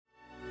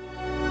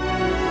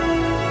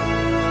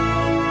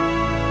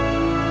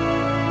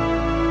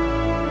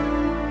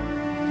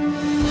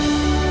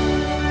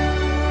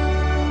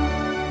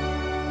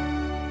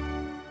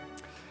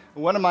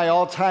One of my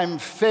all-time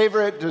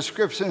favorite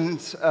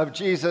descriptions of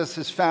Jesus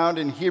is found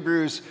in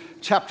Hebrews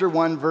chapter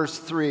 1, verse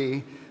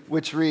 3,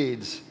 which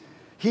reads,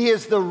 "He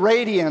is the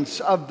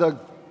radiance of the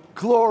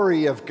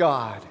glory of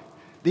God,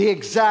 the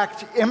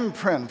exact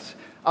imprint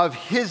of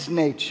his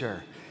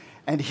nature,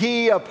 and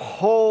he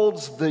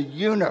upholds the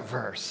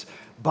universe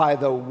by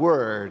the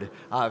word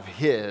of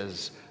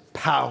his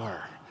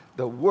power."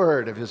 The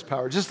word of his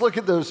power. Just look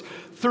at those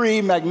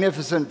three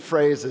magnificent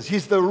phrases.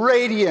 He's the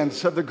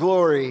radiance of the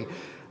glory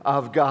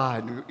of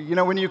God. You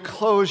know, when you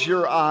close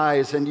your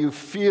eyes and you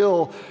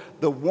feel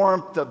the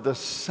warmth of the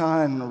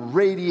sun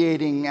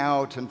radiating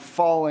out and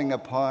falling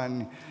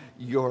upon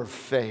your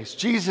face.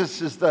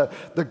 Jesus is the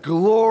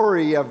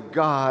glory of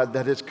God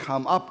that has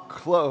come up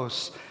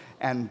close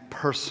and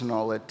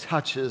personal. It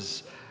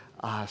touches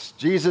us.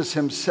 Jesus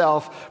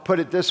himself put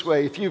it this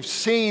way: if you've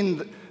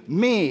seen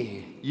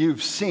me,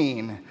 you've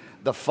seen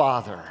the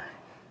Father.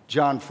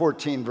 John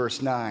 14,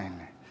 verse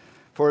 9.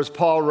 For as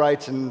Paul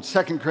writes in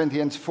 2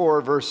 Corinthians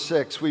 4, verse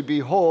 6, we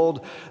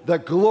behold the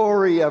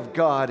glory of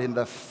God in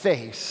the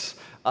face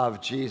of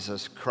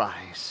Jesus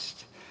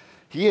Christ.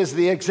 He is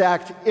the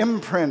exact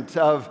imprint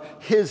of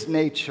his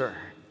nature.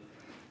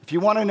 If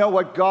you want to know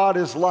what God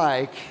is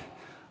like,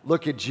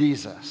 look at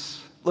Jesus.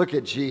 Look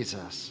at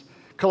Jesus.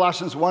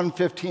 Colossians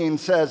 1:15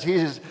 says he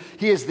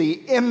is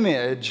the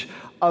image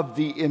of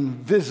the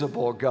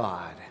invisible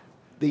God.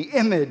 The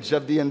image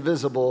of the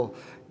invisible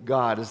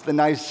God. As the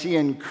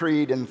Nicene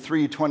Creed in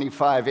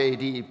 325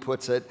 AD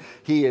puts it,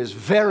 he is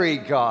very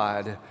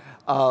God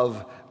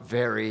of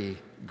very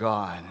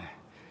God.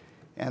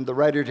 And the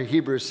writer to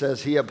Hebrews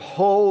says he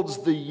upholds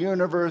the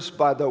universe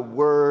by the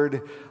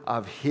word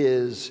of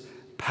his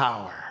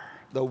power.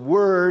 The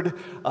word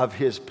of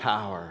his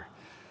power.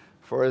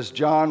 For as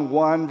John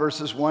 1,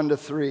 verses 1 to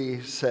 3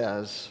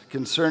 says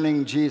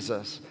concerning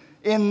Jesus,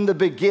 in the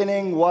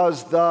beginning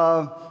was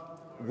the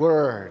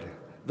Word,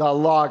 the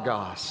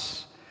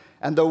Logos.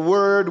 And the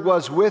Word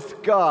was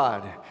with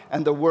God,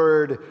 and the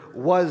Word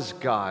was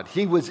God.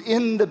 He was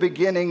in the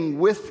beginning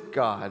with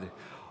God.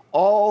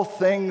 All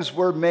things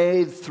were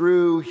made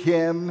through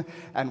him,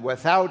 and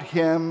without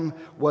him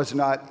was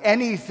not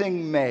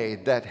anything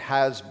made that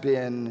has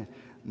been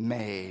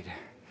made.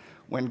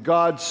 When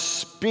God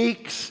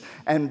speaks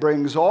and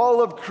brings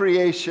all of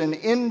creation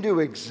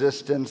into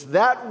existence,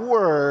 that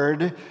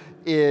Word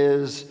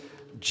is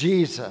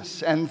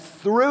Jesus. And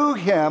through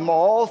him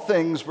all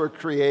things were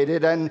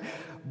created, and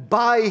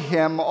by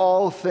him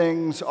all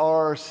things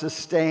are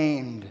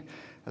sustained.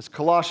 As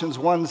Colossians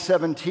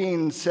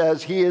 1:17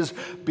 says, he is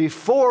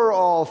before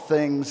all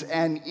things,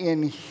 and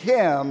in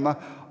him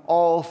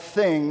all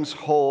things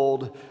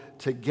hold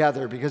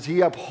together, because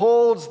he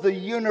upholds the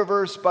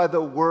universe by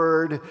the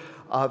word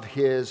of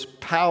his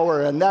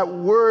power. And that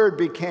word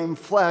became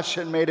flesh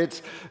and made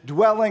its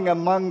dwelling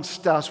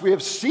amongst us. We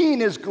have seen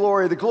his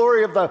glory, the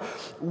glory of the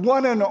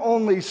one and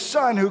only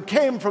Son who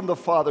came from the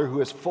Father, who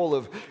is full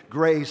of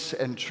grace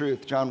and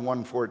truth. John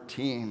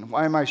 1:14.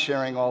 Why am I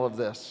sharing all of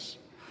this?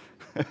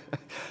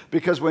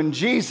 Because when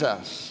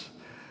Jesus,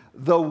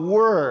 the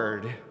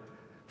Word,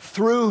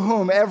 through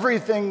whom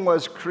everything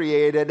was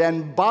created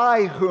and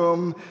by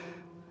whom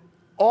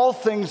all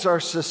things are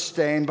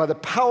sustained by the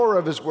power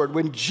of his word,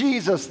 when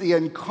Jesus, the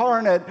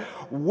incarnate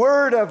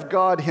Word of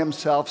God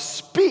himself,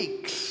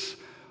 speaks,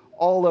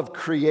 all of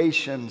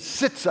creation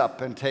sits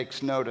up and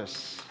takes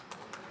notice.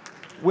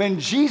 When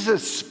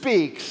Jesus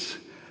speaks,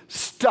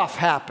 stuff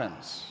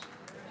happens.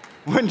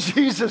 When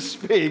Jesus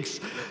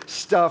speaks,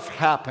 stuff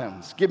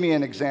happens. Give me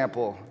an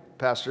example,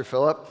 Pastor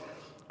Philip.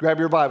 Grab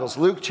your Bibles.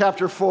 Luke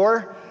chapter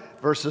 4.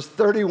 Verses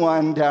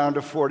 31 down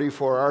to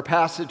 44. Our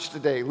passage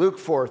today, Luke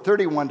 4,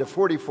 31 to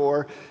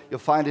 44. You'll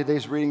find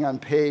today's reading on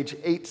page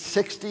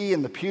 860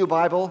 in the Pew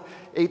Bible,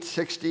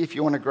 860 if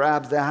you want to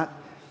grab that.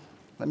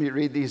 Let me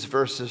read these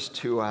verses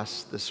to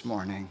us this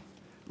morning.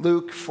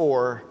 Luke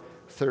 4,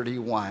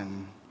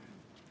 31.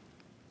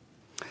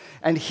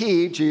 And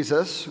he,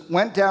 Jesus,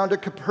 went down to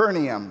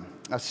Capernaum,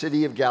 a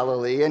city of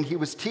Galilee, and he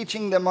was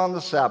teaching them on the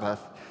Sabbath,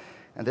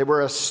 and they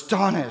were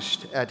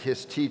astonished at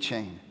his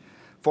teaching,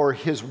 for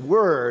his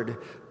word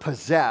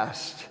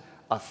possessed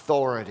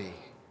authority.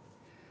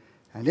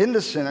 And in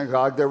the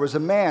synagogue there was a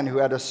man who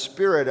had a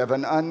spirit of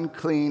an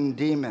unclean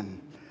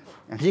demon.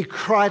 And he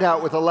cried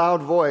out with a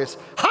loud voice,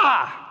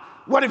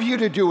 "Ha! What have you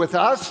to do with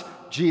us,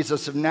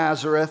 Jesus of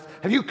Nazareth?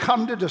 Have you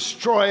come to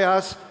destroy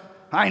us?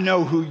 I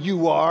know who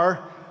you are,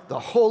 the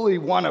Holy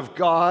One of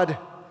God."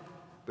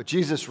 But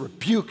Jesus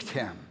rebuked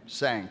him,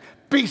 saying,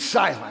 "Be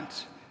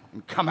silent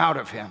and come out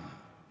of him."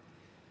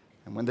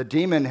 And when the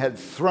demon had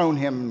thrown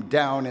him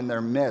down in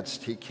their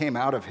midst, he came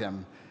out of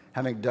him,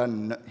 having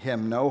done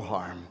him no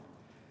harm.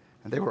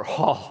 And they were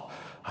all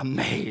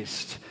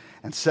amazed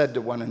and said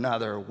to one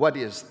another, "What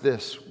is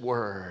this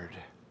word?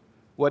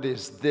 What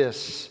is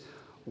this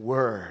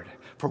word?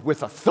 For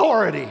with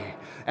authority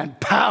and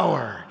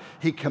power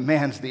he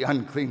commands the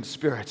unclean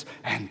spirits,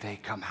 and they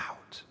come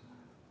out."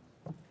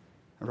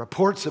 And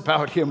reports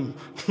about him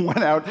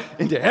went out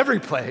into every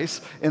place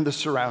in the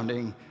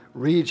surrounding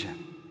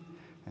region.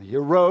 And he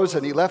arose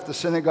and he left the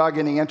synagogue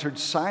and he entered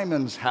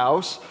Simon's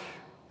house.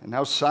 And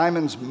now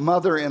Simon's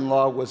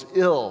mother-in-law was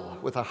ill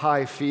with a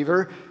high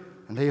fever,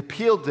 and they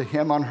appealed to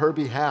him on her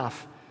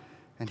behalf.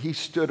 And he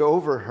stood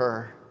over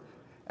her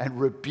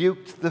and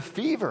rebuked the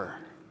fever,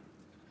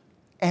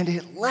 and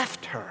it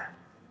left her.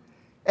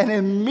 And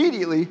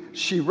immediately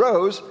she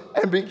rose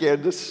and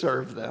began to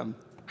serve them.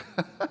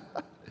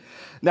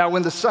 Now,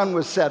 when the sun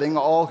was setting,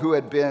 all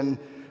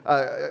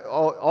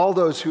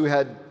those who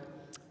had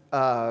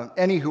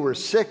any who were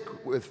sick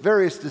with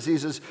various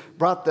diseases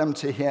brought them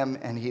to him,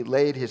 and he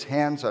laid his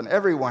hands on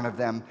every one of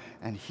them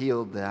and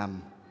healed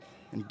them.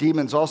 And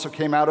demons also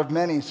came out of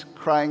many,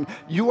 crying,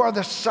 "You are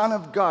the Son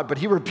of God." But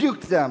he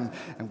rebuked them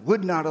and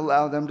would not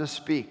allow them to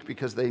speak,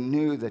 because they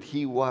knew that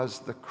he was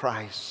the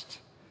Christ.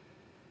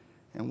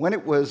 And when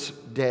it was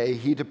day,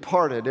 he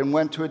departed and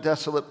went to a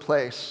desolate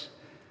place.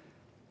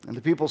 And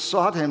the people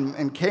sought him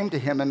and came to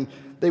him, and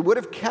they would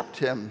have kept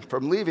him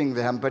from leaving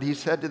them. But he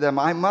said to them,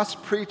 "I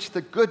must preach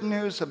the good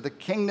news of the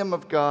kingdom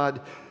of God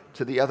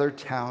to the other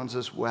towns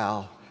as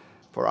well,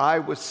 for I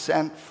was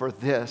sent for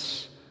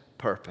this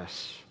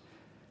purpose."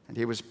 And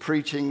he was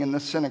preaching in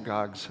the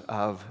synagogues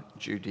of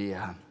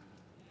Judea.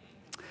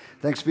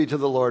 Thanks be to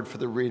the Lord for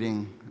the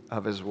reading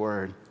of his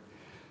word.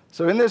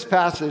 So in this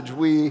passage,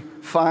 we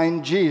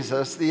find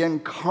Jesus, the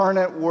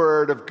incarnate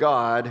Word of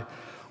God,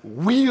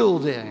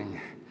 wielding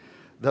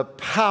the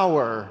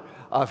power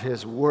of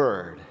his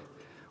word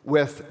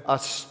with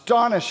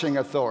astonishing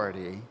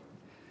authority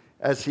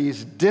as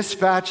he's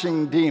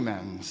dispatching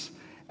demons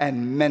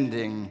and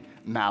mending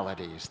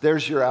maladies.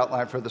 There's your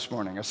outline for this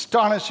morning.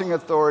 Astonishing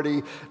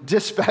authority,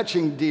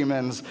 dispatching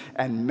demons,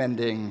 and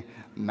mending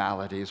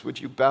maladies.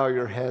 Would you bow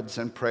your heads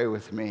and pray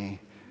with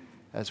me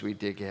as we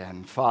dig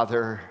in?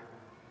 Father,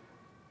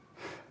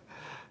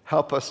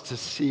 help us to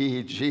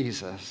see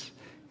Jesus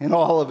in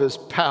all of his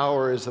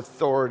power, his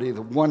authority,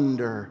 the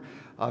wonder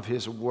of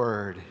his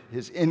word,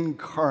 his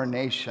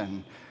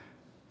incarnation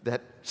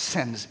that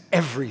sends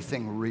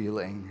everything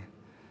reeling.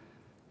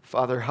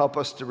 Father, help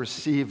us to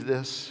receive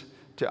this,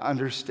 to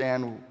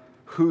understand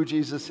who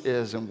Jesus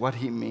is and what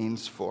he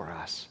means for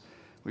us.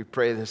 We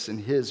pray this in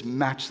his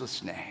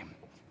matchless name.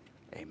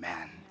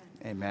 Amen.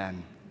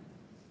 Amen.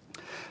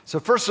 So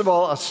first of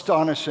all,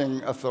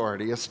 astonishing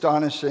authority.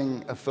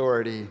 Astonishing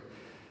authority.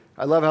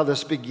 I love how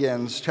this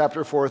begins.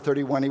 Chapter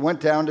 4:31. He went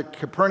down to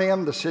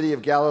Capernaum, the city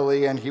of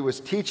Galilee, and he was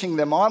teaching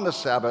them on the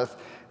Sabbath,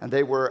 and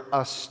they were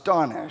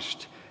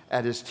astonished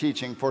at his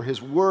teaching, for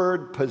his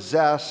word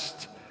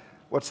possessed,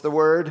 what's the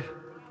word?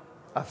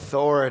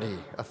 Authority.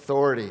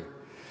 Authority.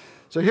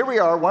 So here we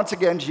are. Once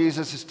again,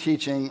 Jesus is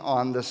teaching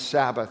on the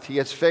Sabbath. He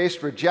has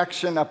faced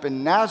rejection up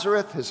in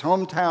Nazareth, his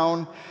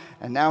hometown,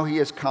 and now he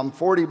has come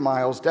 40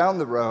 miles down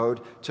the road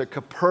to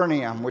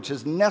Capernaum, which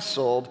is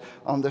nestled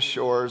on the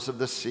shores of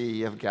the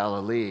Sea of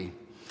Galilee.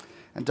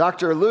 And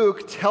Dr.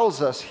 Luke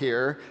tells us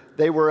here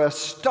they were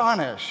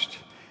astonished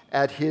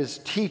at his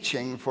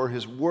teaching, for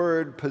his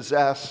word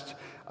possessed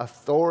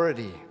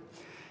authority.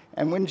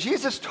 And when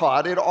Jesus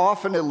taught, it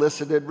often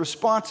elicited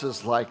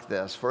responses like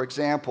this. For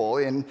example,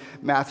 in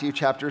Matthew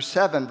chapter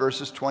 7,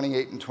 verses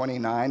 28 and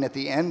 29, at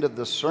the end of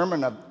the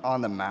Sermon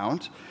on the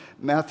Mount,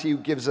 Matthew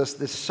gives us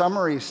this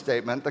summary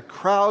statement. The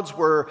crowds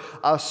were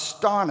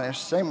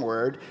astonished, same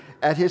word,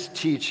 at his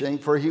teaching,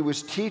 for he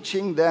was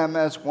teaching them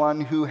as one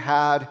who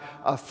had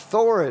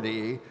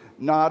authority,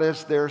 not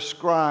as their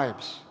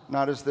scribes.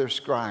 Not as their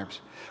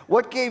scribes.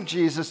 What gave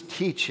Jesus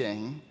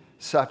teaching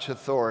such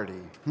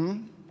authority?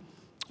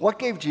 What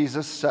gave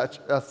Jesus such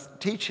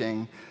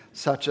teaching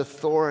such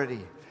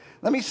authority?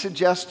 Let me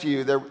suggest to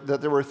you that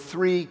there were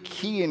three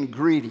key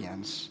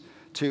ingredients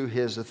to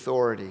his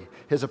authority: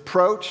 his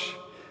approach,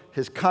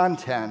 his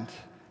content,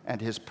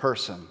 and his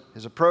person.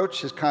 His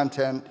approach, his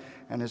content,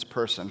 and his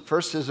person.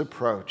 First, his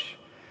approach.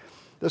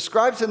 The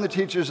scribes and the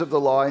teachers of the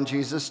law in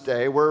Jesus'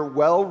 day were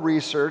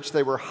well-researched,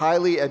 they were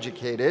highly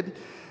educated,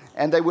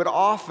 and they would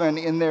often,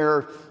 in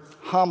their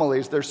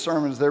homilies, their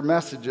sermons, their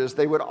messages,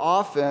 they would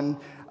often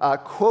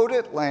quote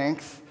at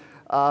length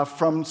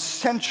from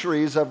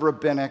centuries of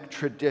rabbinic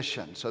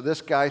tradition. So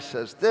this guy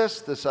says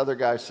this other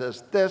guy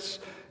says this,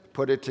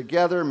 put it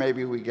together,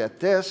 maybe we get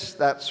this,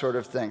 that sort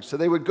of thing. So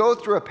they would go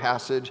through a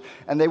passage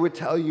and they would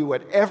tell you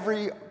what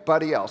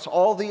everybody else,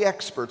 all the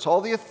experts, all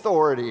the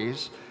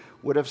authorities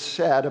would have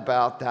said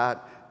about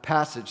that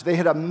passage. They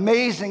had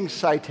amazing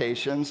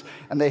citations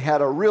and they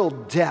had a real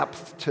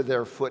depth to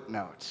their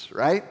footnotes,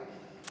 right?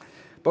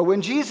 But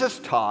when Jesus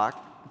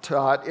taught,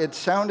 it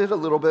sounded a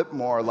little bit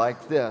more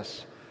like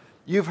this.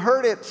 You've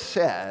heard it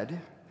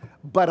said,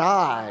 but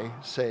I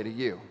say to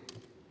you.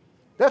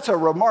 That's a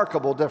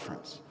remarkable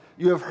difference.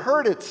 You have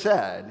heard it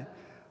said,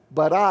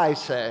 but I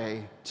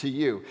say to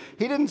you.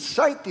 He didn't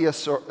cite the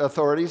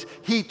authorities.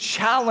 He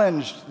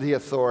challenged the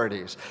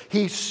authorities.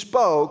 He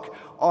spoke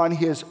on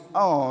his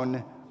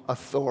own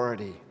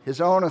authority. His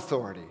own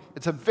authority.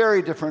 It's a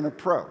very different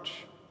approach.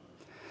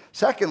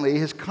 Secondly,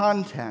 his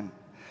content.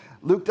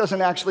 Luke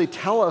doesn't actually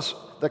tell us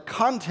the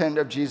content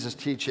of Jesus'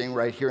 teaching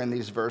right here in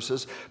these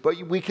verses, but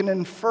we can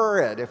infer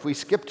it. If we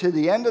skip to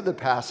the end of the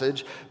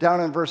passage,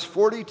 down in verse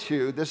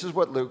 42, this is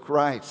what Luke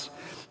writes.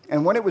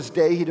 And when it was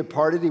day, he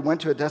departed, he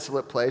went to a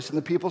desolate place, and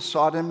the people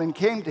sought him and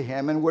came to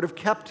him and would have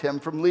kept him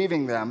from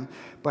leaving them.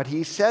 But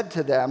he said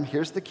to them,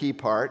 here's the key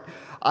part,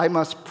 I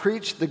must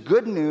preach the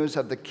good news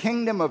of the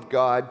kingdom of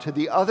God to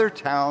the other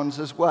towns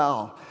as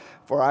well,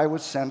 for I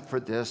was sent for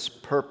this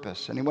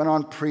purpose. And he went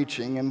on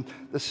preaching in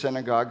the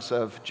synagogues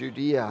of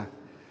Judea.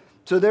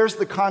 So there's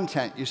the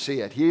content, you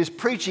see it. He is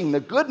preaching the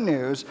good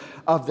news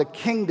of the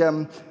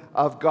kingdom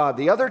of God.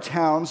 The other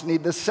towns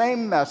need the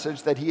same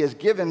message that he has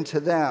given to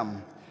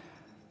them.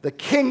 The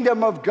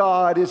kingdom of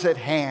God is at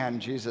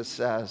hand, Jesus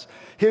says.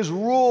 His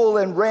rule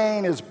and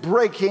reign is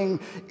breaking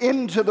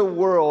into the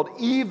world.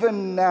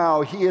 Even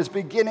now, he is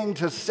beginning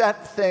to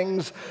set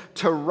things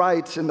to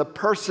rights in the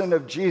person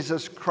of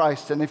Jesus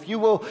Christ. And if you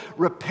will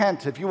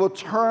repent, if you will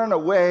turn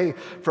away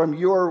from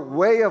your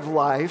way of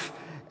life,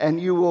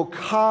 and you will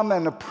come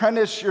and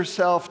apprentice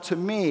yourself to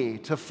me,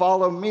 to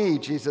follow me,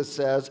 Jesus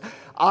says,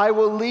 I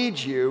will lead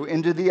you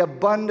into the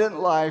abundant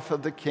life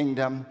of the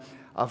kingdom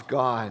of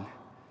God.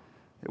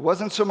 It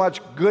wasn't so much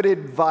good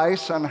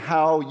advice on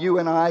how you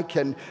and I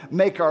can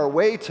make our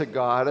way to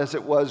God as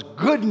it was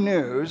good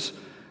news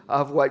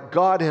of what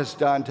God has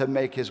done to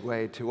make his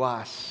way to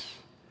us.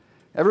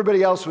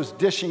 Everybody else was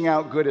dishing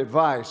out good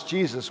advice.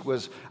 Jesus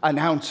was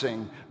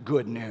announcing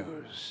good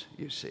news,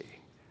 you see.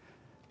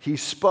 He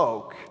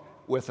spoke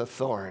with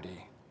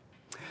authority.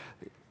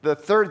 The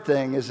third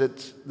thing is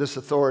that this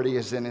authority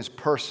is in his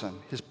person.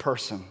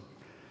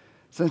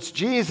 Since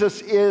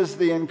Jesus is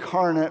the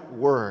incarnate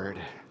Word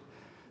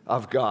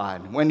of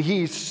God, when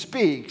he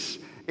speaks,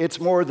 it's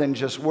more than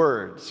just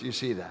words. You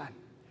see that?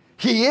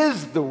 He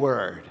is the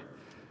Word.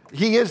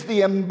 He is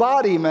the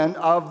embodiment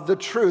of the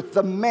truth.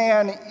 The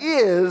man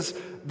is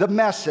the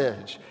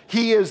message.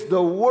 He is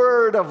the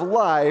Word of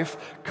life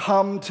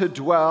come to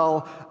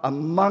dwell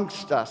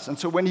amongst us. And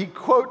so when he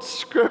quotes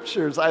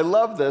scriptures, I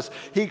love this,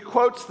 he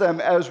quotes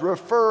them as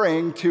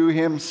referring to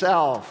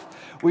himself.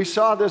 We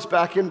saw this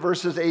back in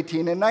verses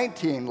 18 and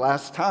 19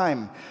 last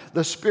time.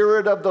 The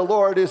Spirit of the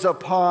Lord is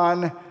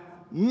upon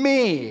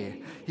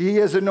me. He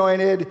has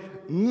anointed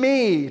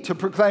me to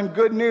proclaim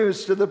good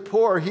news to the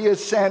poor. He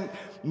has sent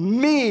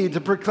me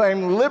to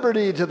proclaim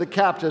liberty to the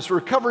captives,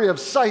 recovery of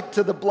sight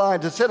to the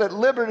blind, to set at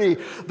liberty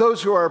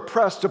those who are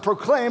oppressed, to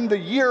proclaim the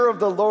year of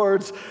the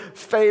Lord's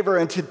favor.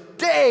 And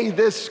today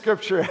this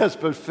scripture has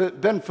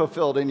been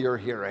fulfilled in your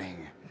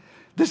hearing.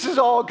 This is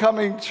all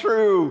coming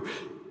true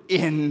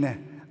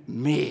in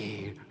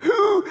me.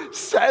 Who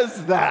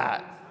says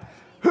that?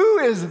 Who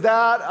is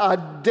that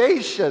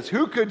audacious?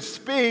 Who could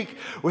speak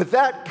with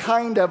that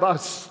kind of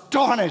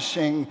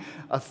astonishing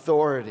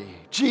authority?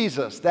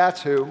 Jesus,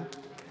 that's who.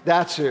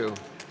 That's who.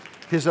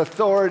 His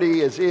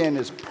authority is in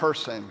his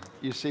person.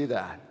 You see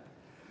that?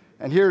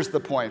 And here's the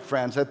point,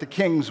 friends. At the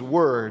king's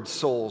word,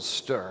 souls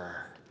stir.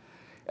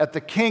 At the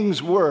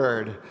king's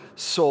word,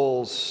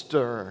 souls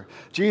stir.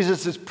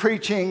 Jesus is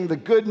preaching the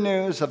good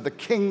news of the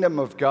kingdom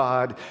of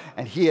God,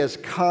 and he has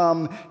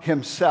come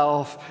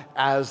himself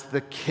as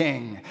the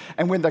king.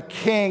 And when the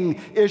king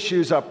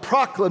issues a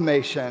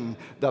proclamation,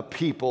 the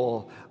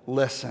people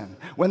listen.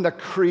 When the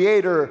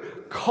Creator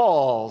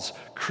calls,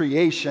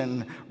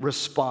 creation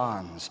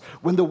responds.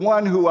 When the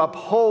one who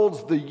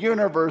upholds the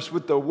universe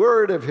with the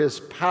word of his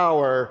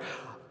power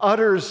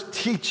utters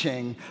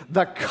teaching,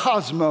 the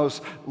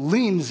cosmos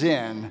leans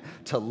in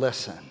to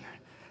listen.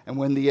 And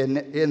when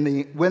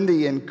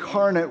the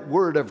incarnate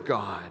Word of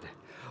God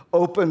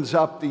opens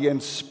up the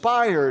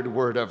inspired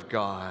Word of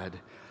God,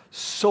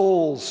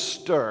 souls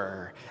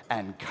stir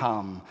and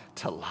come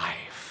to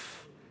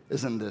life.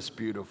 Isn't this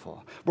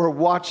beautiful? We're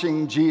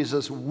watching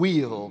Jesus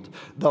wield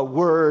the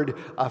word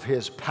of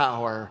his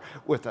power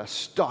with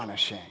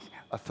astonishing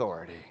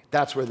authority.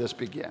 That's where this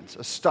begins,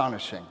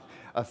 astonishing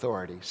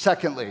authority.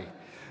 Secondly,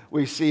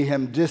 we see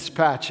him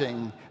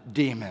dispatching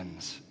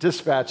demons.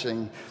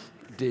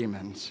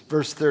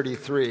 Verse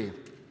 33.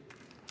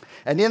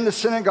 And in the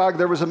synagogue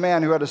there was a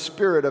man who had a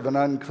spirit of an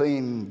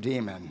unclean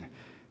demon.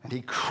 And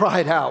he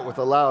cried out with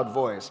a loud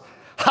voice,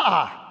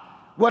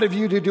 "Ha! What have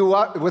you to do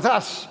with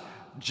us,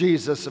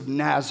 Jesus of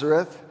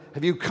Nazareth?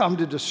 Have you come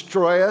to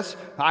destroy us?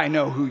 I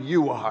know who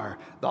you are,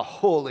 the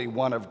Holy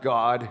One of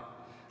God."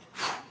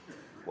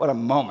 What a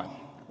moment.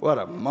 What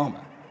a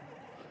moment.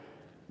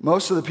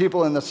 Most of the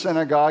people in the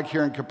synagogue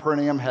here in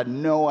Capernaum had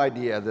no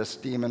idea this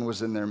demon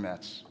was in their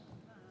midst.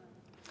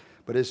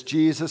 But as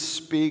Jesus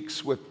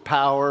speaks with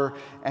power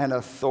and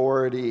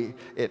authority,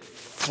 it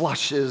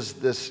flushes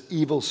this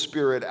evil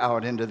spirit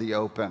out into the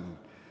open.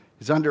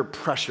 He's under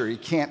pressure. He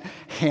can't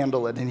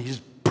handle it, and he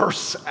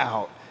bursts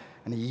out,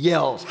 and he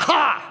yells,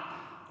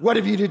 "Ha! What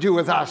have you to do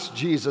with us,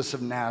 Jesus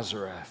of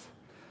Nazareth?"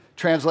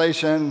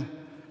 Translation,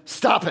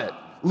 "Stop it.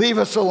 Leave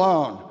us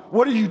alone.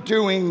 What are you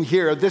doing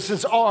here? This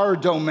is our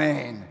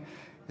domain."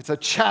 It's a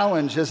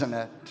challenge, isn't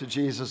it, to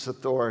Jesus'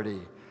 authority.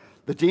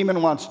 The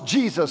demon wants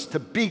Jesus to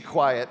be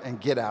quiet and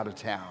get out of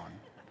town.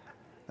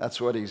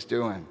 That's what he's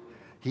doing.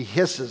 He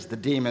hisses, the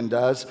demon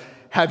does,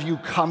 "Have you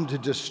come to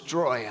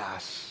destroy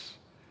us?"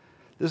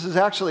 This is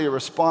actually a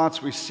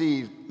response we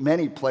see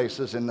many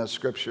places in the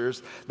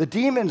scriptures. The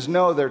demons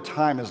know their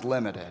time is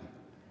limited.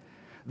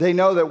 They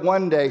know that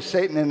one day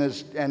Satan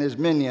and his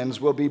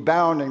minions will be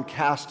bound and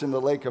cast in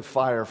the lake of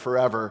fire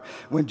forever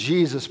when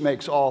Jesus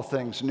makes all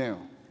things new.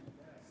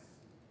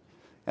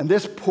 And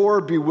this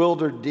poor,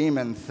 bewildered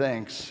demon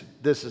thinks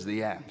this is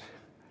the end.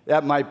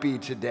 That might be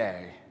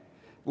today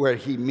where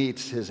he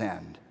meets his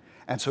end.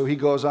 And so he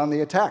goes on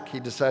the attack. He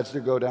decides to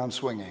go down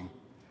swinging.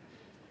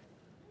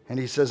 And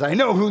he says, "I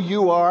know who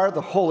you are,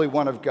 the Holy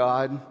One of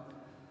God."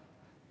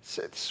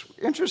 It's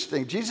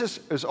interesting. Jesus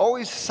is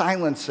always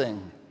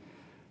silencing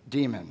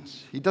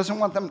demons. He doesn't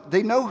want them,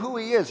 they know who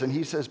he is, and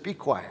he says, "Be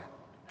quiet,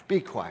 be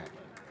quiet."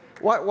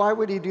 Why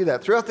would he do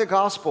that? Throughout the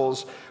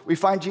Gospels, we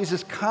find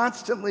Jesus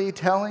constantly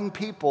telling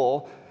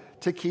people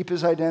to keep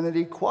his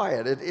identity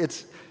quiet.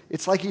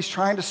 It's like he's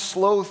trying to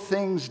slow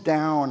things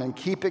down and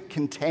keep it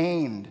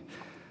contained.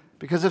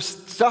 Because if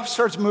stuff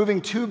starts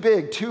moving too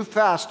big, too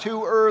fast,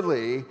 too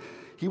early,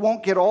 he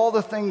won't get all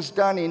the things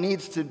done he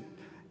needs to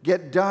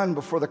get done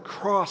before the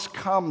cross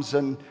comes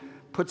and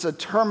puts a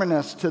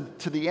terminus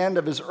to the end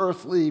of his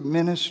earthly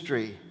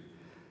ministry.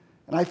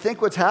 And I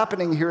think what's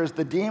happening here is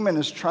the demon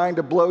is trying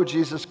to blow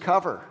Jesus'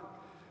 cover.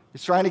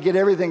 He's trying to get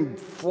everything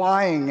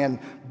flying and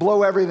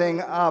blow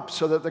everything up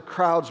so that the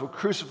crowds will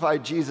crucify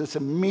Jesus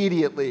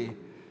immediately.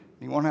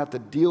 He won't have to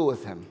deal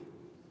with him.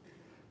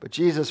 But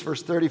Jesus,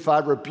 verse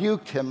 35,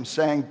 rebuked him,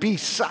 saying, "Be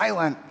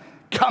silent,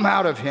 come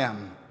out of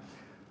him."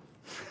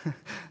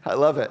 I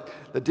love it.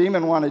 The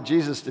demon wanted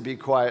Jesus to be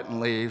quiet and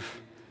leave.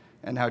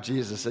 And now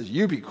Jesus says,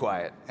 "You be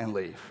quiet and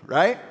leave,"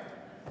 right?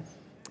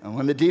 And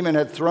when the demon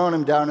had thrown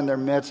him down in their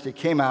midst, he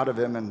came out of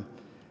him, and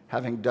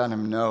having done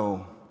him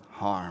no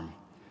harm.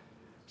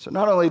 So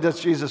not only does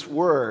Jesus'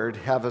 word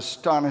have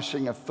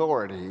astonishing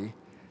authority,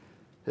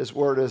 his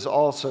word is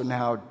also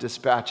now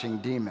dispatching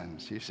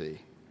demons, you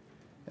see.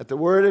 At the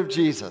word of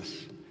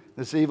Jesus,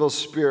 this evil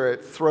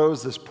spirit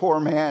throws this poor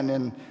man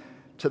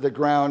into the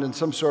ground in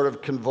some sort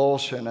of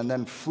convulsion and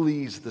then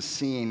flees the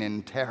scene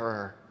in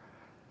terror.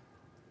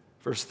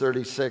 Verse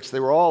 36, they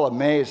were all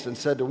amazed and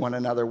said to one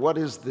another, "What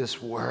is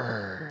this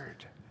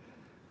word?"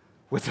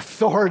 With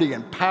authority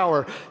and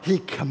power, he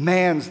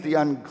commands the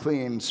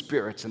unclean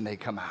spirits, and they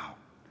come out.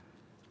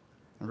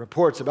 And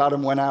reports about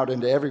him went out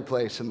into every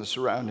place in the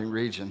surrounding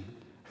region.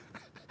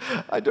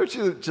 Don't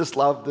you just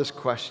love this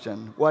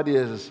question? What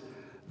is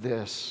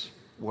this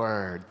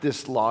word,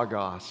 this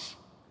logos?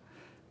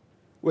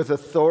 With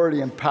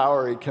authority and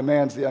power, he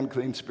commands the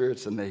unclean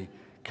spirits, and they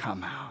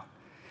come out.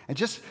 And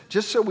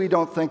just so we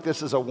don't think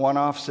this is a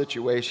one-off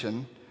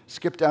situation,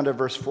 skip down to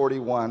verse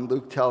 41.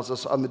 Luke tells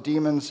us, "And the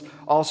demons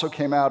also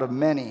came out of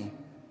many,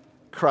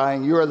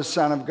 crying, 'You are the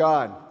Son of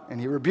God.' And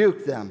he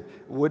rebuked them,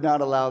 would not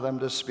allow them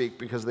to speak,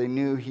 because they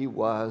knew he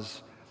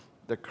was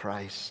the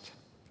Christ."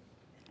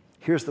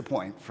 Here's the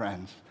point,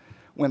 friends.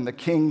 When the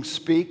King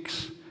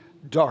speaks,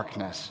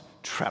 darkness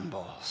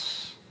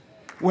trembles.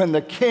 When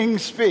the King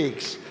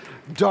speaks,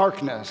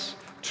 darkness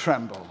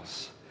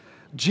trembles.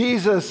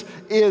 Jesus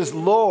is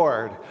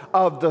Lord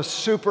of the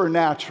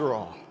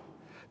supernatural.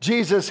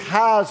 Jesus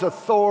has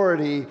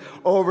authority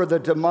over the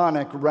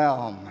demonic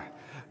realm.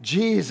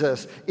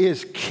 Jesus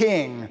is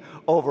King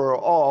over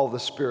all the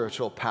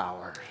spiritual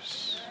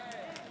powers.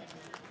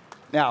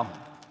 Now,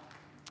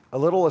 a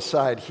little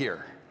aside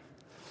here.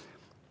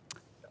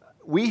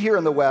 We here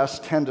in the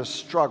West tend to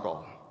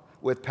struggle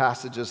with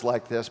passages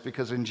like this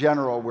because in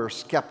general we're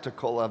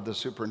skeptical of the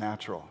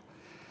supernatural.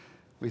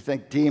 We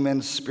think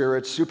demons,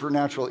 spirits,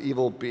 supernatural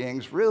evil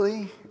beings.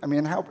 Really? I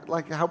mean,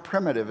 how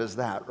primitive is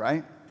that,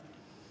 right?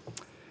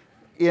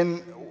 In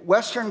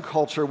Western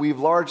culture, we've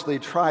largely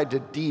tried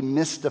to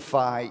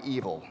demystify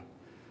evil.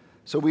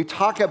 So we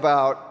talk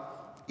about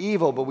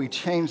evil, but we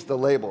change the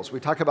labels.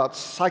 We talk about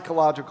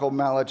psychological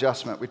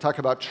maladjustment. We talk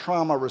about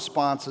trauma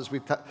responses.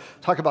 We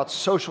talk about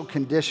social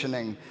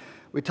conditioning.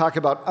 We talk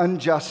about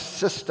unjust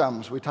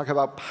systems. We talk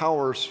about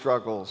power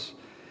struggles.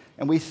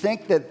 And we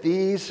think that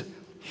these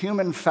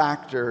human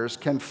factors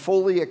can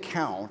fully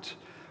account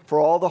for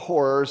all the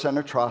horrors and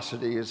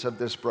atrocities of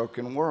this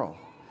broken world.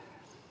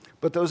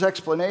 But those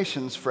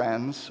explanations,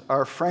 friends,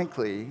 are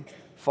frankly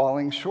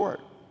falling short.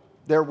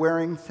 They're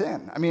wearing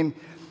thin. I mean,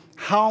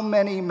 how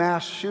many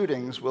mass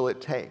shootings will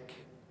it take?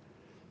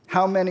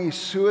 How many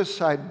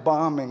suicide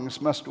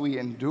bombings must we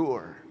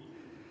endure?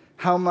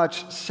 How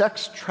much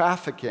sex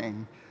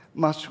trafficking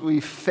must we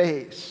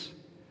face?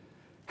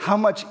 How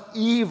much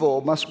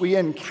evil must we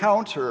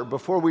encounter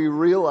before we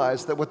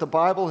realize that what the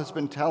Bible has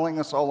been telling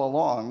us all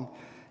along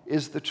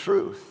is the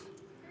truth?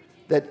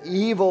 That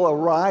evil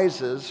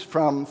arises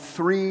from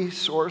three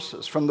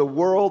sources, from the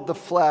world, the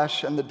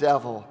flesh, and the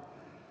devil.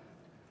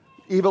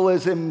 Evil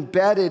is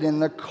embedded in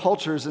the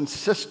cultures and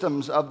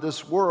systems of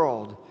this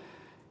world.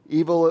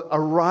 Evil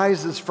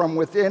arises from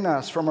within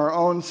us, from our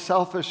own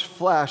selfish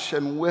flesh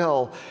and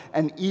will,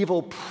 and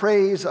evil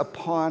preys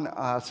upon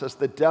us as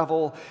the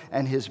devil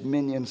and his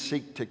minions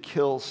seek to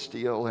kill,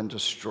 steal, and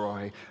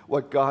destroy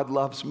what God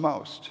loves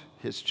most,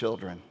 his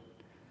children.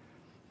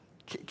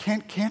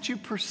 Can't you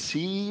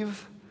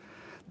perceive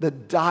the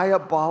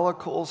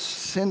diabolical,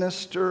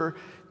 sinister,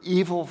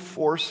 evil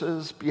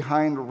forces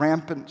behind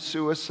rampant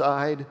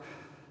suicide,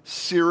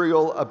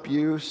 serial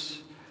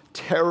abuse,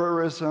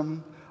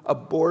 terrorism,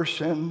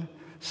 abortion,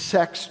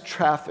 sex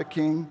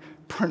trafficking,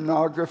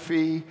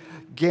 pornography,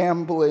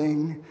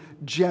 gambling,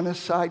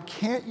 genocide?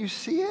 Can't you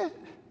see it?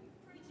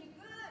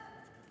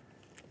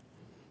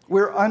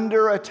 We're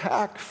under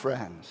attack,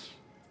 friends.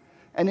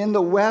 And in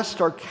the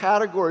West, our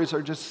categories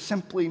are just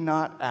simply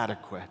not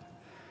adequate.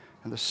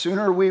 And the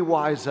sooner we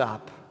wise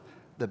up,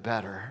 the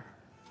better.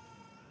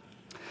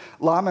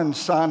 Lamin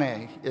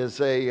Sanneh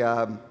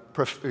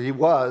he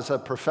was a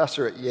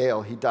professor at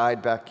Yale. He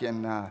died back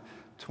in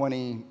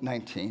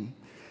 2019.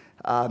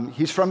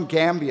 He's from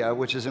Gambia,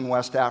 which is in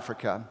West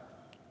Africa.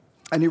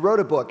 And he wrote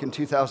a book in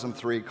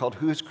 2003 called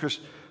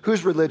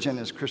Whose Religion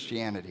is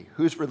Christianity?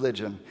 Whose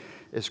Religion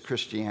is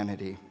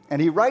Christianity? And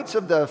he writes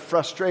of the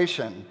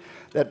frustration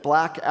that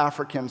black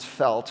Africans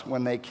felt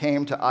when they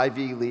came to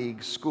Ivy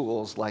League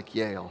schools like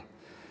Yale.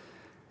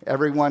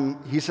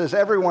 He says,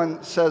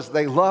 everyone says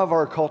they love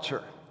our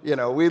culture. You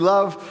know, we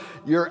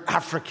love your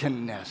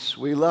Africanness.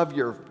 We love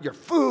your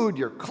food,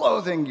 your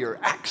clothing, your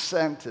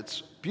accent.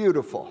 It's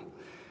beautiful.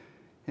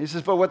 He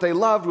says, but what they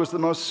loved was the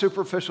most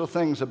superficial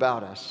things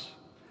about us.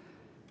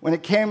 When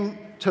it came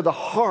to the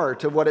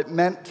heart of what it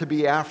meant to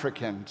be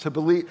African,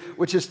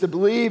 which is to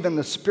believe in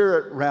the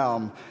spirit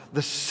realm,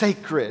 the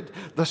sacred,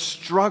 the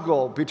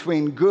struggle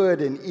between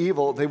good and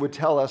evil, they would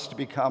tell us to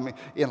become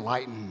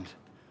enlightened,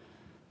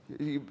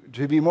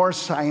 to be more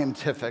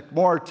scientific,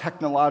 more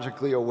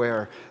technologically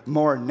aware,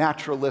 more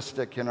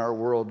naturalistic in our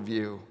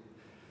worldview.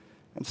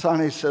 And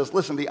Sanneh says,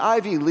 listen, the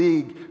Ivy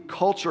League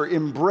culture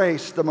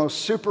embraced the most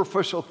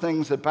superficial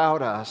things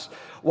about us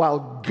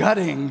while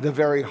gutting the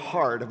very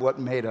heart of what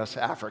made us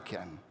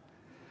African.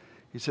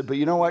 He said, but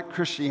you know what?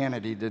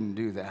 Christianity didn't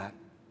do that.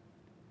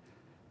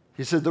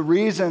 He said, the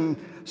reason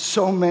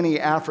so many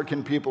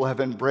African people have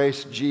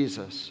embraced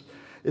Jesus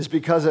is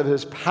because of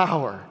his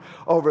power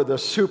over the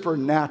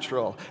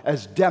supernatural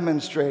as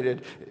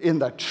demonstrated in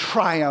the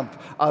triumph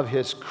of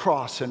his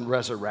cross and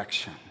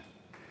resurrection.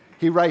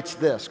 He writes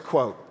this,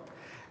 quote,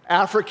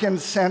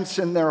 Africans sense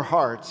in their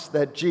hearts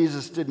that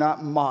Jesus did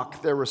not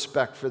mock their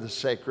respect for the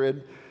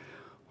sacred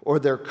or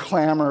their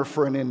clamor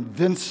for an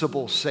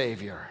invincible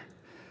Savior.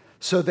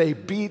 So they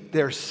beat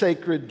their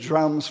sacred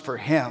drums for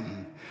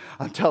him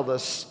until the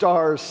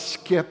stars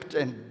skipped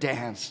and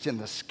danced in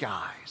the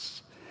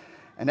skies.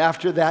 And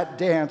after that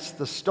dance,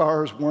 the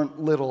stars weren't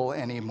little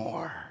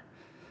anymore.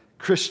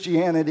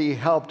 Christianity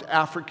helped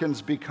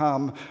Africans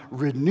become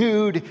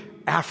renewed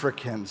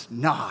Africans,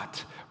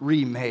 not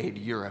remade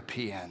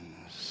Europeans.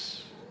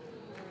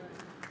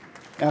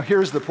 Now,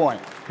 here's the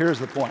point.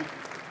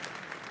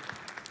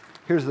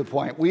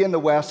 We in the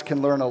West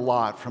can learn a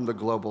lot from the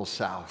global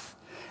South.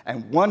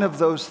 And one of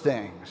those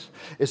things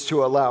is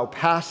to allow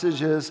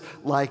passages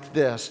like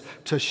this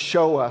to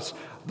show us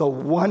the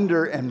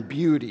wonder and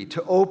beauty,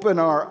 to open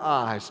our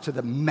eyes to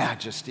the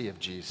majesty of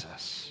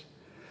Jesus.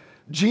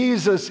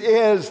 Jesus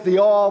is the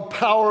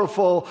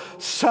all-powerful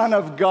Son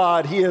of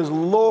God. He is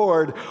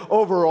Lord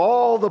over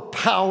all the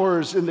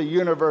powers in the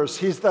universe.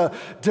 He's the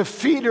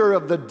defeater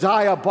of the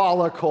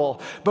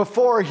diabolical.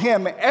 Before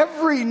him,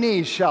 every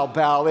knee shall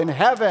bow in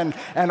heaven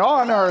and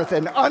on earth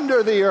and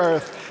under the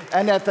earth.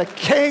 And at the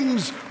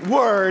King's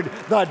word,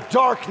 the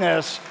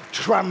darkness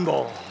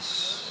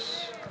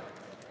trembles.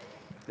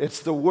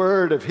 It's the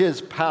word of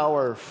his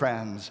power,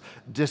 friends,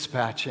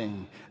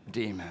 dispatching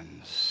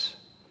demons.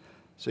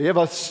 So you have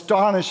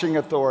astonishing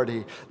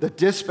authority, the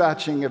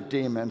dispatching of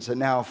demons, and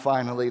now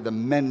finally the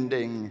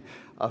mending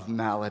of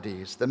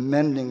maladies. The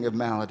mending of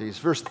maladies.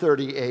 Verse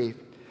 38,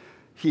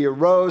 he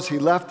arose, he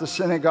left the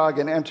synagogue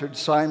and entered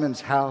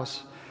Simon's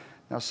house.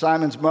 Now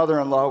Simon's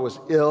mother-in-law was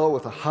ill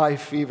with a high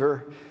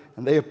fever,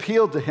 and they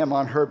appealed to him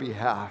on her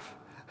behalf.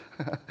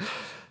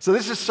 So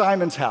this is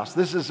Simon's house.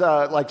 This is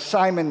like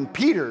Simon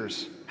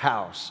Peter's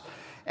house.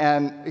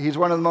 And he's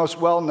one of the most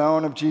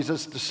well-known of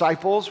Jesus'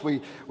 disciples.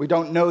 We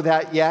don't know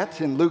that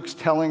yet in Luke's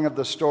telling of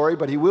the story,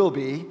 but he will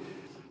be.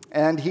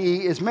 And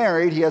he is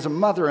married. He has a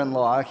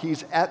mother-in-law.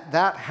 He's at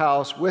that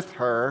house with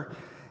her,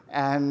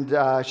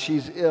 and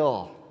she's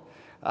ill.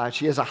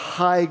 She has a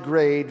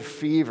high-grade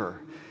fever.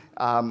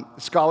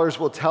 Scholars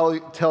will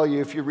tell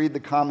you, if you read the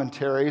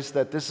commentaries,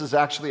 that this is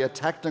actually a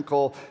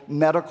technical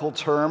medical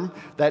term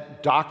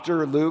that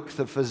Dr. Luke,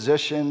 the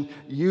physician,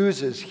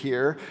 uses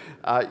here.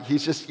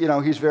 He's just,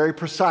 he's very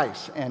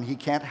precise, and he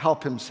can't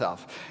help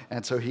himself.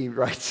 And so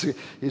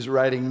he's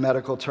writing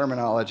medical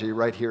terminology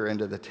right here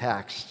into the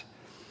text.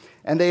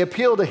 And they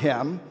appeal to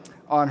him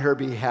on her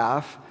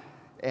behalf,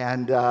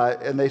 and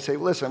they say,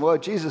 listen, well,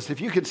 Jesus, if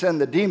you could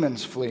send the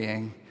demons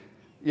fleeing,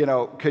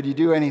 could you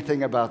do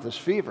anything about this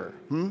fever?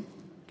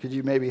 Could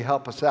you maybe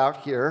help us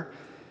out here?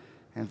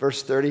 And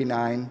verse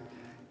 39,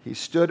 he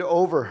stood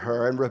over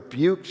her and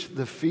rebuked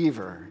the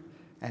fever,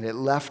 and it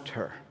left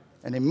her.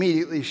 And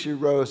immediately she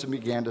rose and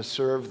began to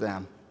serve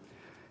them.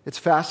 It's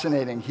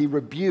fascinating. He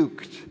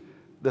rebuked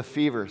the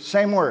fever.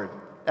 Same word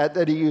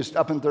that he used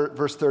up in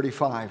verse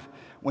 35.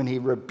 when he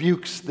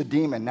rebukes the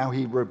demon. Now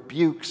he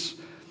rebukes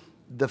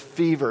the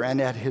fever, and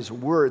at his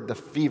word, the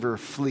fever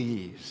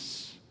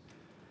flees.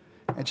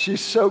 And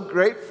she's so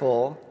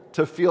grateful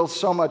to feel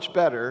so much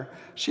better,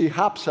 she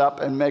hops up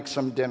and makes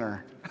some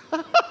dinner.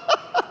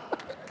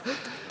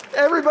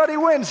 Everybody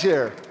wins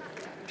here.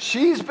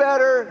 She's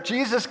better,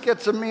 Jesus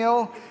gets a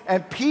meal,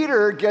 and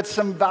Peter gets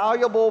some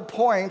valuable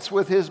points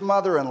with his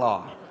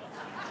mother-in-law.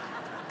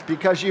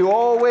 Because you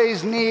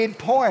always need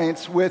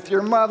points with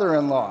your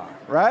mother-in-law,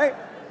 right?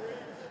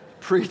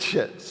 Preach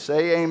it.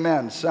 Say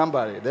amen,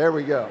 somebody. There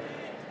we go.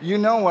 You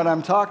know what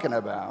I'm talking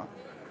about.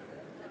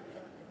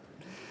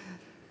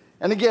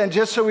 And again,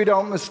 just so we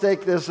don't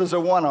mistake this as a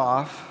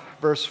one-off,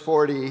 verse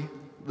 40,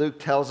 Luke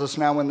tells us,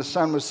 now when the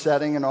sun was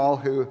setting and all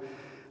who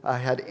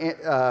had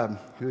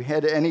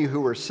any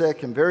who were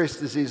sick and various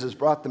diseases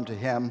brought them to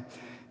him,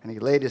 and he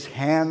laid his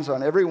hands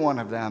on every one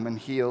of them and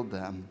healed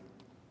them.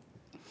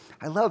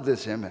 I love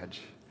this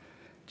image.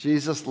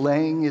 Jesus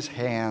laying his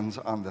hands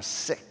on the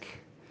sick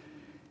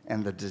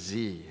and the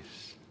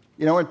disease.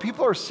 You know, when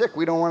people are sick,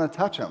 we don't want to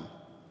touch them.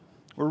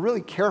 We're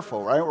really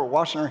careful, right? We're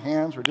washing our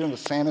hands. We're doing the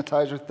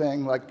sanitizer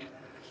thing. Like,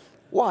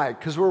 why?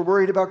 Because we're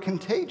worried about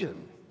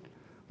contagion.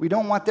 We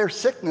don't want their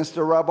sickness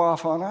to rub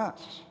off on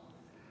us.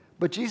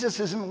 But Jesus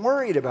isn't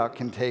worried about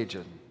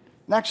contagion.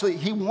 And actually,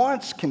 he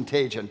wants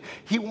contagion.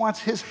 He wants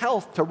his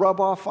health to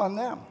rub off on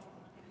them.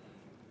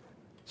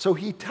 So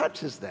he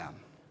touches them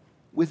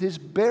with his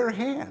bare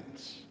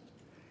hands,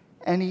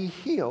 and he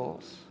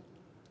heals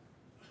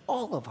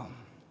all of them.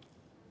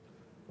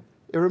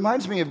 It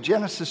reminds me of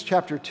Genesis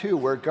chapter 2,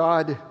 where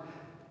God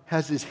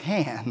has his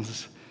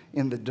hands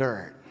in the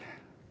dirt,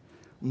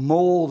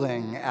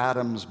 molding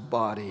Adam's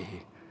body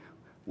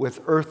with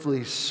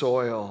earthly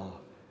soil,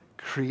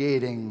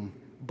 creating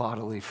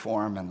bodily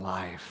form and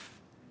life.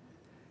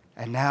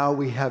 And now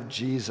we have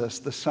Jesus,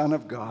 the Son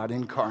of God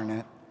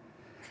incarnate,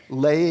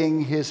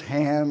 laying his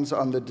hands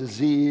on the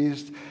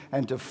diseased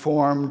and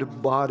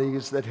deformed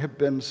bodies that have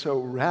been so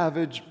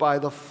ravaged by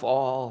the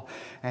fall.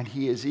 And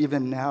he is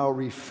even now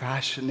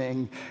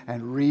refashioning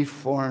and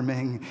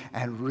reforming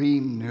and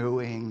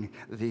renewing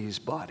these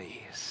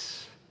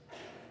bodies.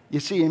 You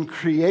see, in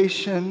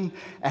creation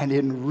and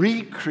in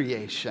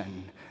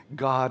recreation,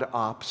 God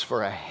opts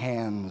for a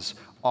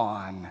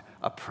hands-on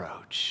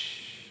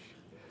approach.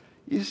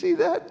 You see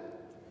that?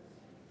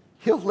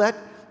 He'll let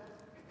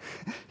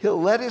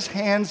his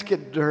hands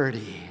get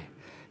dirty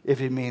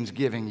if it means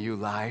giving you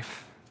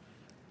life.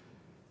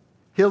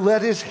 He'll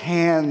let his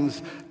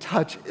hands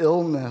touch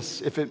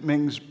illness if it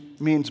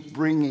means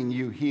bringing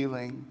you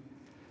healing.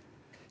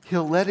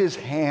 He'll let his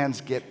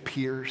hands get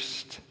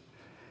pierced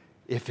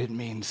if it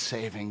means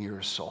saving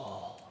your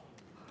soul.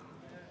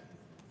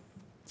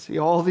 See,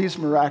 all these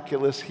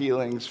miraculous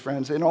healings,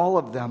 friends, in all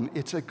of them,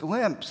 it's a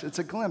glimpse,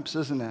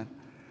 isn't it?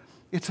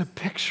 It's a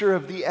picture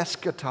of the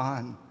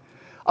eschaton,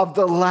 of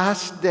the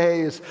last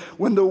days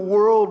when the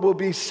world will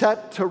be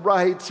set to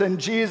rights and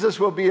Jesus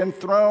will be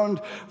enthroned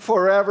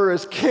forever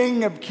as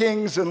King of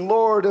kings and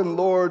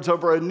lords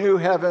over a new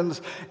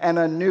heavens and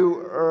a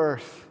new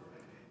earth.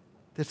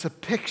 It's a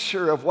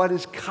picture of what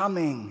is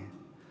coming.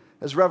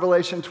 As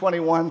Revelation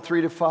 21,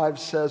 3-5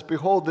 says,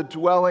 behold, the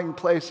dwelling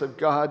place of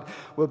God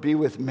will be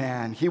with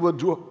man. He will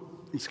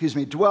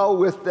dwell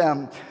with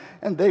them,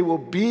 and they will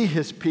be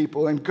his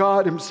people, and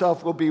God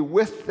himself will be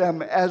with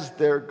them as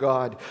their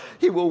God.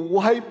 He will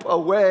wipe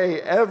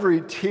away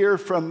every tear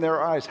from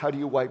their eyes. How do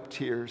you wipe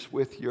tears?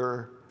 With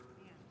your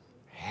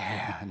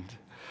hand.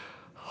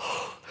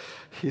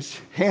 He's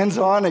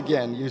hands-on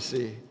again, you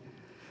see.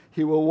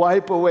 He will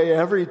wipe away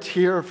every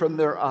tear from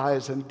their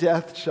eyes, and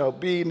death shall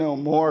be no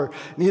more.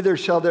 Neither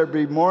shall there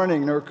be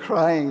mourning, nor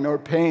crying, nor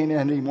pain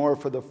anymore,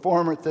 for the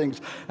former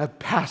things have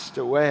passed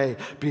away.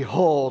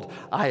 Behold,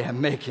 I am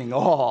making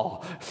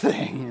all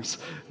things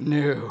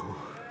new.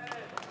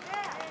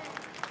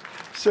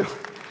 So,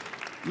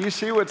 you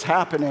see what's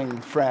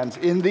happening, friends,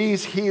 in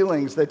these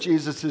healings that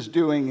Jesus is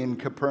doing in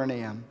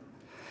Capernaum.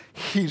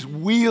 He's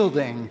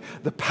wielding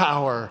the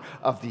power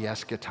of the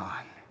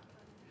eschaton.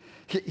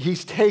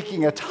 He's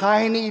taking a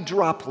tiny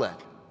droplet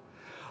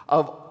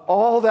of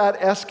all that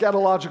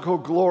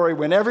eschatological glory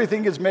when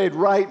everything is made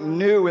right and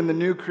new in the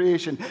new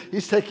creation.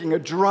 He's taking a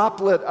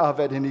droplet of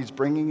it and he's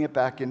bringing it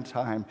back in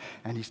time.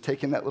 And he's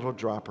taking that little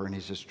dropper and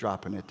he's just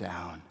dropping it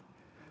down.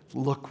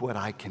 Look what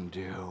I can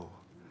do.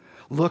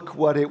 Look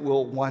what it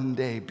will one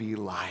day be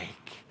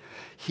like.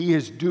 He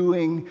is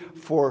doing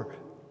for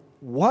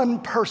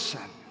one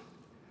person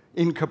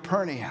in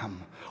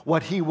Capernaum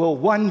what he will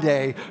one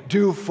day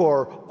do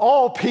for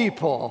all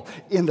people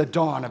in the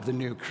dawn of the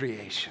new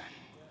creation.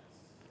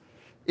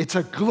 It's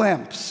a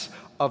glimpse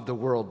of the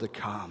world to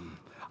come.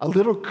 A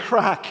little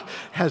crack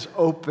has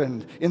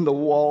opened in the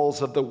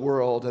walls of the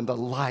world, and the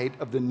light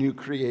of the new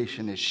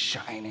creation is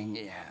shining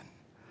in.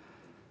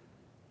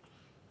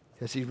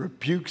 As he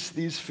rebukes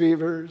these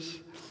fevers,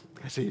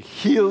 as he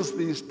heals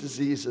these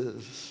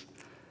diseases,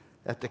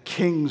 at the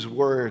King's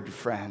word,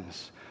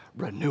 friends,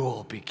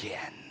 renewal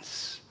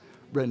begins.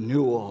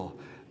 Renewal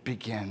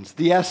begins.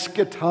 The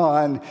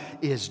eschaton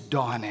is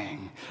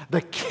dawning.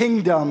 The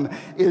kingdom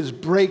is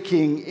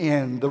breaking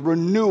in. The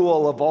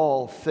renewal of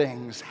all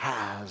things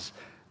has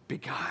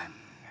begun.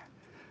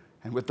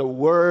 And with the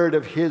word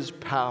of his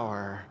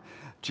power,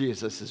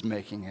 Jesus is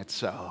making it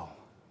so.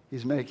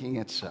 He's making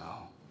it so.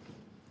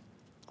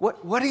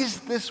 What is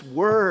this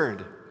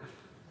word,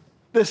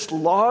 this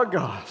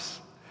logos,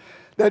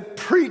 that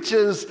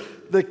preaches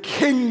the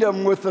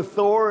kingdom with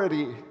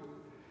authority,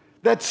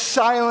 that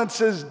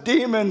silences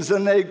demons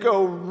and they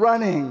go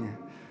running,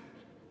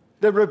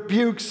 that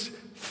rebukes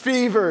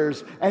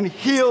fevers and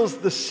heals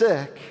the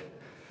sick?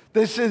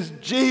 This is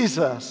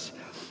Jesus,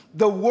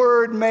 the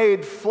Word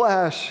made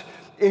flesh,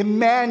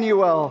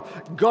 Emmanuel,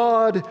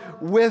 God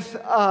with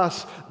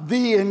us,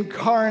 the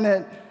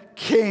incarnate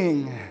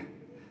King,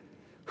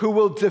 who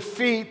will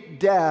defeat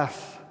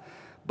death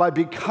by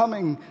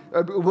becoming,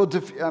 who will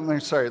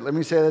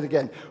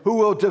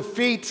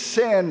defeat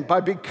sin by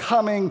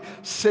becoming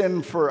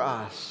sin for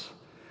us,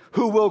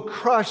 who will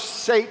crush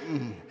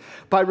Satan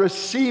by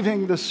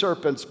receiving the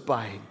serpent's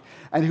bite,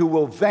 and who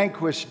will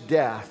vanquish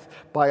death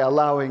by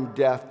allowing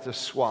death to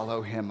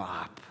swallow him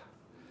up.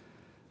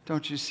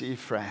 Don't you see,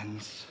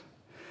 friends?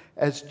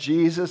 As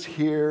Jesus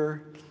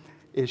here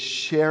is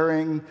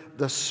sharing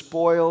the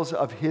spoils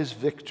of his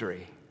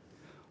victory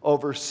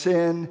over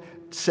sin,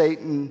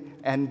 Satan,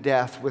 and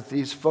death with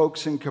these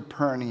folks in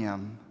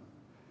Capernaum,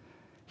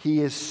 he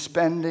is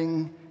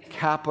spending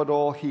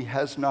capital he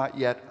has not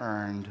yet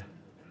earned.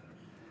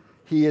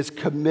 He is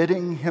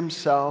committing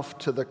himself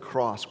to the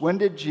cross. When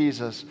did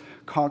Jesus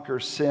conquer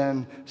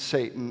sin,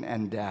 Satan,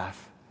 and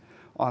death?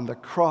 On the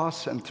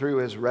cross and through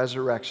his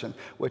resurrection,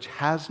 which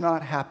has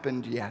not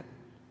happened yet.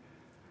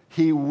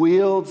 He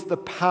wields the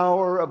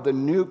power of the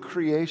new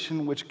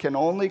creation, which can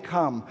only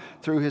come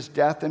through his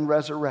death and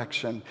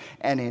resurrection.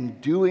 And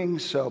in doing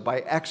so, by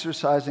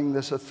exercising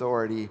this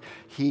authority,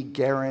 he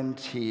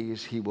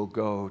guarantees he will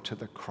go to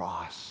the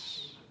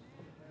cross.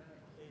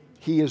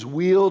 He is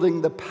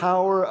wielding the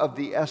power of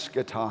the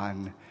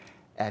eschaton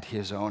at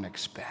his own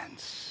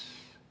expense.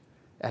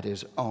 At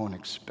his own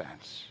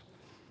expense.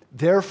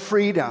 Their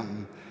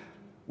freedom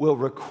will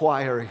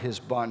require his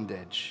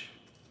bondage.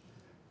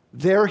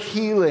 Their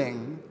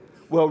healing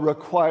will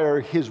require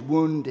his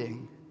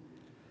wounding.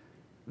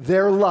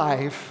 Their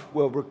life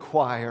will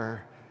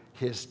require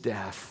his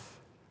death.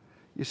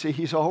 You see,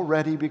 he's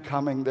already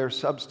becoming their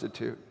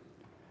substitute.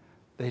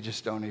 They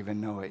just don't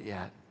even know it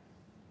yet.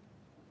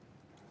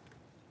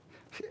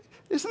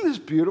 Isn't this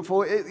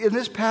beautiful? In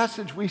this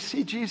passage, we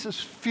see Jesus'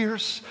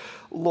 fierce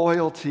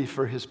loyalty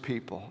for his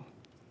people.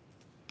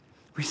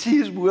 We see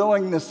his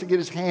willingness to get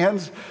his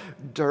hands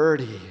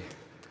dirty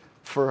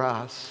for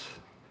us.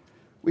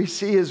 We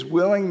see his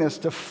willingness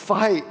to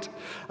fight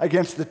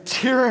against the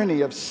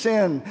tyranny of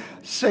sin,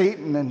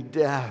 Satan, and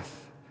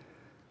death.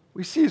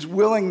 We see his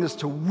willingness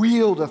to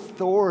wield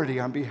authority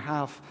on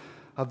behalf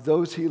of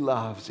those he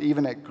loves,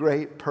 even at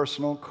great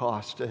personal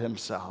cost to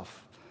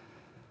himself.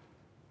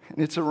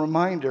 And it's a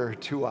reminder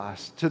to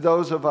us, to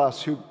those of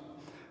us who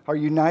are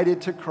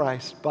united to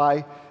Christ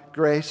by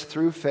grace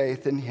through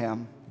faith in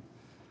him,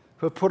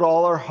 who have put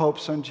all our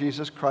hopes on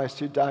Jesus Christ,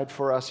 who died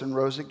for us and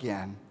rose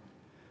again.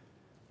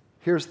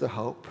 Here's the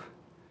hope.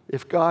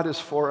 If God is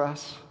for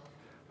us,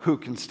 who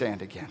can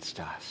stand against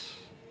us?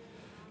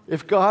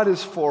 If God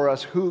is for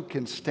us, who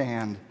can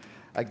stand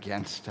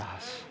against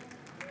us?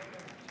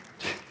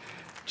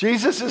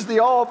 Jesus is the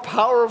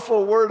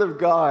all-powerful Word of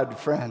God,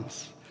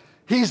 friends.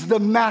 He's the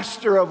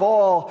master of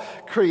all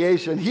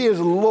creation. He is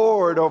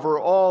Lord over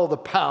all the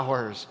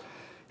powers.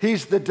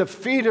 He's the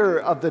defeater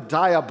of the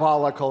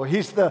diabolical.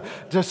 He's the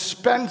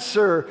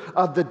dispenser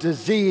of the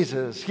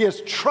diseases. He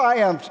has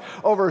triumphed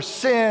over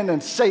sin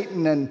and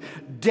Satan and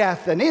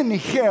death. And in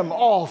him,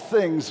 all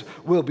things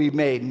will be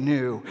made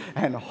new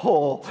and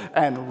whole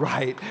and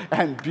right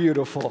and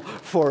beautiful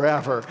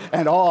forever.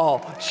 And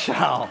all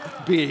shall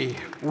be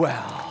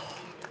well.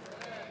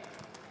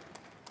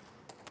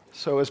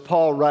 So as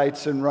Paul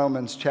writes in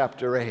Romans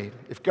chapter 8,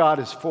 if God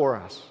is for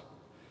us,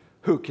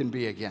 who can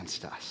be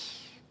against us?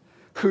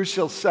 Who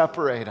shall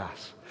separate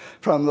us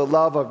from the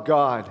love of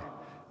God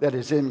that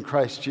is in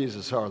Christ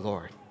Jesus our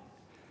Lord?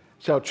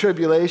 Shall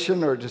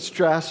tribulation or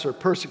distress or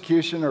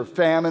persecution or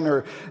famine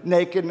or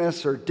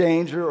nakedness or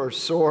danger or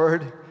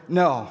sword?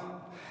 No.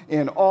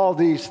 In all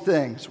these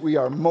things we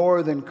are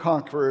more than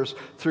conquerors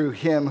through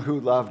him who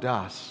loved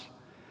us.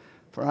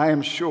 For I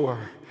am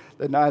sure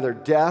that neither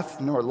death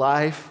nor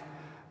life,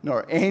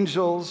 nor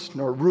angels,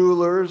 nor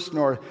rulers,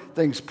 nor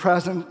things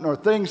present, nor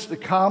things to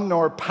come,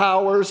 nor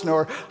powers,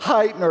 nor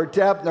height, nor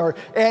depth, nor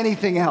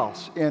anything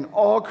else in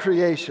all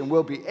creation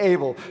will be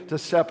able to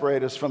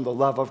separate us from the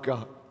love of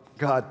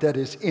God that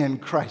is in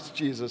Christ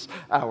Jesus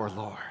our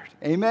Lord.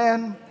 Amen?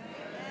 Amen.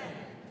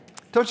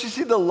 Don't you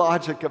see the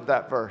logic of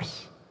that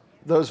verse,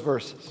 those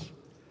verses?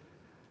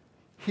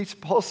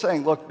 Paul's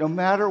saying, look, no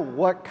matter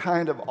what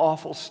kind of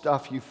awful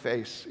stuff you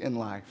face in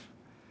life,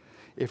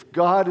 if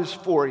God is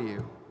for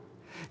you,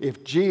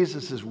 if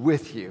Jesus is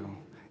with you,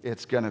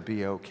 it's going to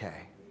be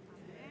okay.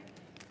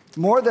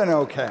 More than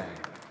okay.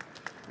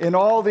 In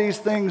all these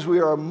things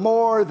we are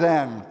more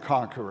than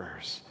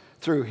conquerors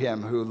through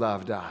him who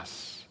loved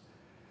us.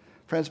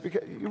 Friends,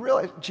 because you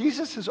realize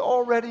Jesus has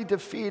already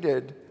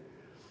defeated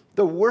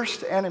the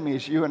worst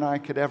enemies you and I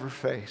could ever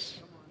face.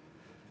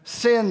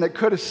 Sin that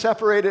could have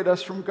separated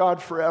us from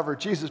God forever,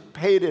 Jesus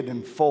paid it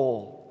in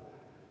full.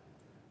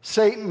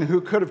 Satan,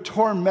 who could have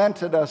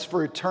tormented us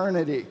for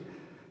eternity,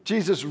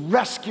 Jesus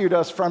rescued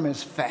us from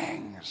his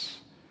fangs.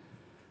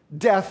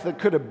 Death that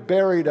could have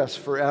buried us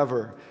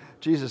forever,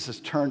 Jesus has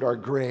turned our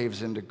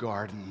graves into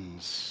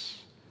gardens.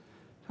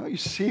 Don't you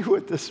see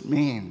what this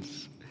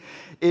means?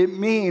 It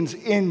means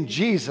in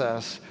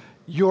Jesus,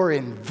 you're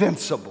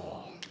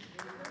invincible.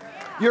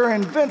 You're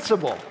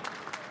invincible.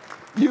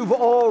 You've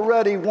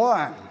already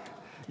won.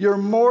 You're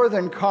more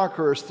than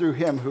conquerors through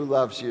him who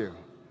loves you.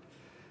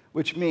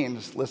 Which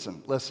means,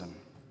 listen,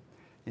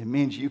 it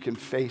means you can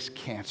face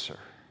cancer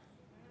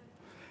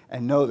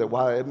and know that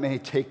while it may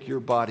take your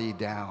body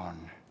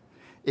down,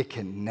 it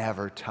can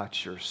never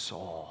touch your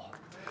soul.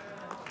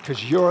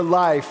 Because your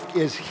life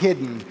is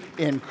hidden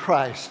in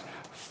Christ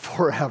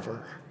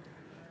forever,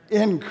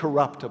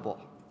 incorruptible.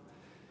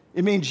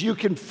 It means you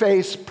can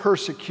face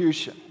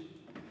persecution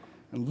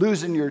and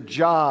losing your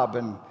job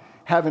and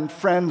having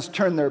friends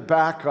turn their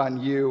back on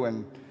you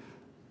and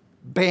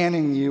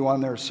banning you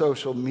on their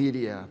social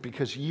media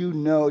because you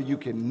know you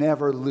can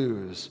never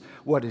lose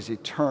what is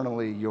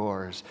eternally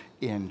yours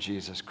in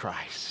Jesus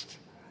Christ.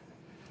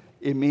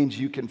 It means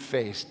you can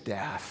face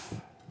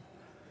death,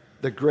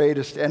 the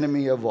greatest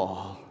enemy of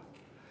all,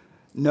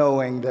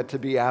 knowing that to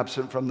be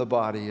absent from the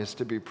body is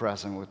to be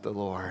present with the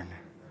Lord.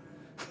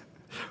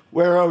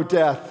 Where, O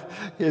death,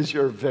 is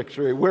your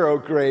victory? Where, O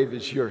grave,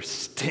 is your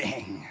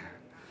sting?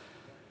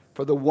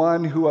 For the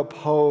one who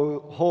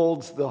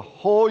upholds the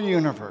whole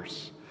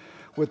universe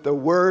with the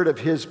word of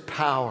his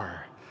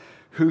power,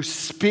 who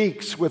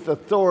speaks with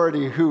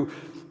authority, who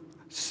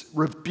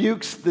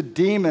rebukes the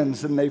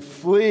demons and they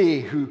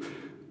flee, who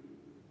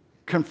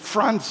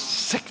confronts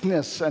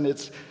sickness and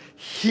it's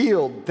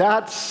healed.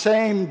 That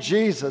same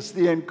Jesus,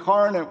 the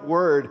incarnate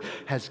Word,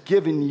 has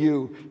given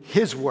you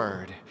his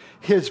word,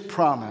 his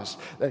promise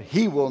that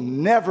he will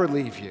never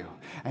leave you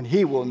and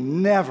he will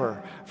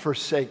never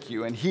forsake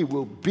you and he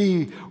will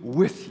be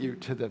with you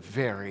to the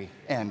very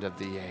end of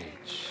the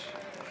age.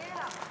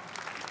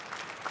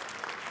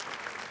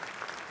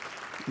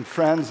 And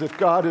friends, if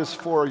God is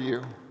for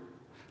you,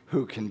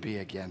 who can be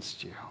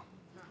against you?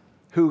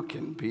 Who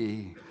can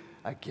be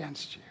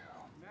against you?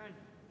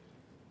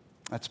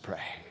 Let's pray.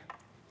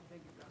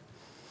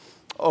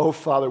 Oh,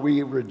 Father,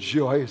 we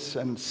rejoice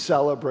and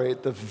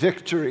celebrate the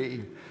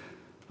victory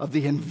of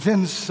the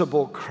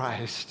invincible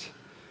Christ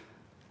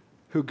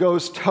who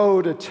goes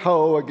toe to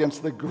toe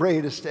against the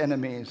greatest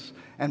enemies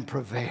and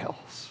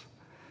prevails,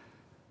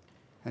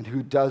 and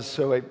who does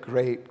so at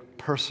great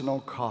personal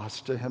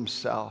cost to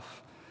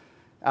himself.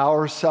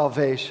 Our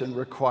salvation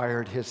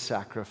required his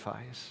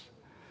sacrifice.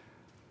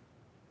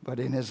 But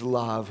in his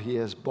love, he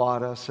has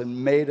bought us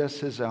and made us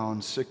his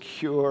own,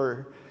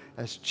 secure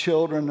as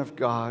children of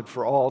God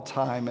for all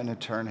time and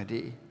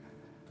eternity.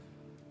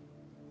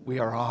 We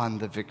are on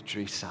the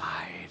victory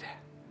side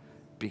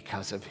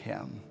because of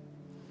him.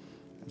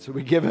 And so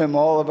we give him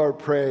all of our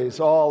praise,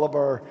 all of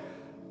our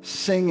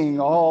singing,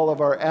 all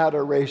of our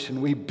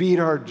adoration. We beat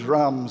our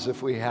drums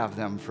if we have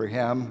them for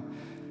him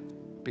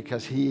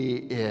because he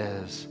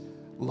is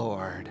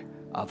Lord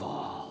of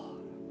all.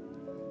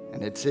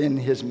 And it's in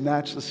his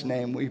matchless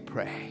name we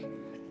pray.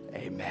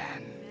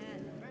 Amen.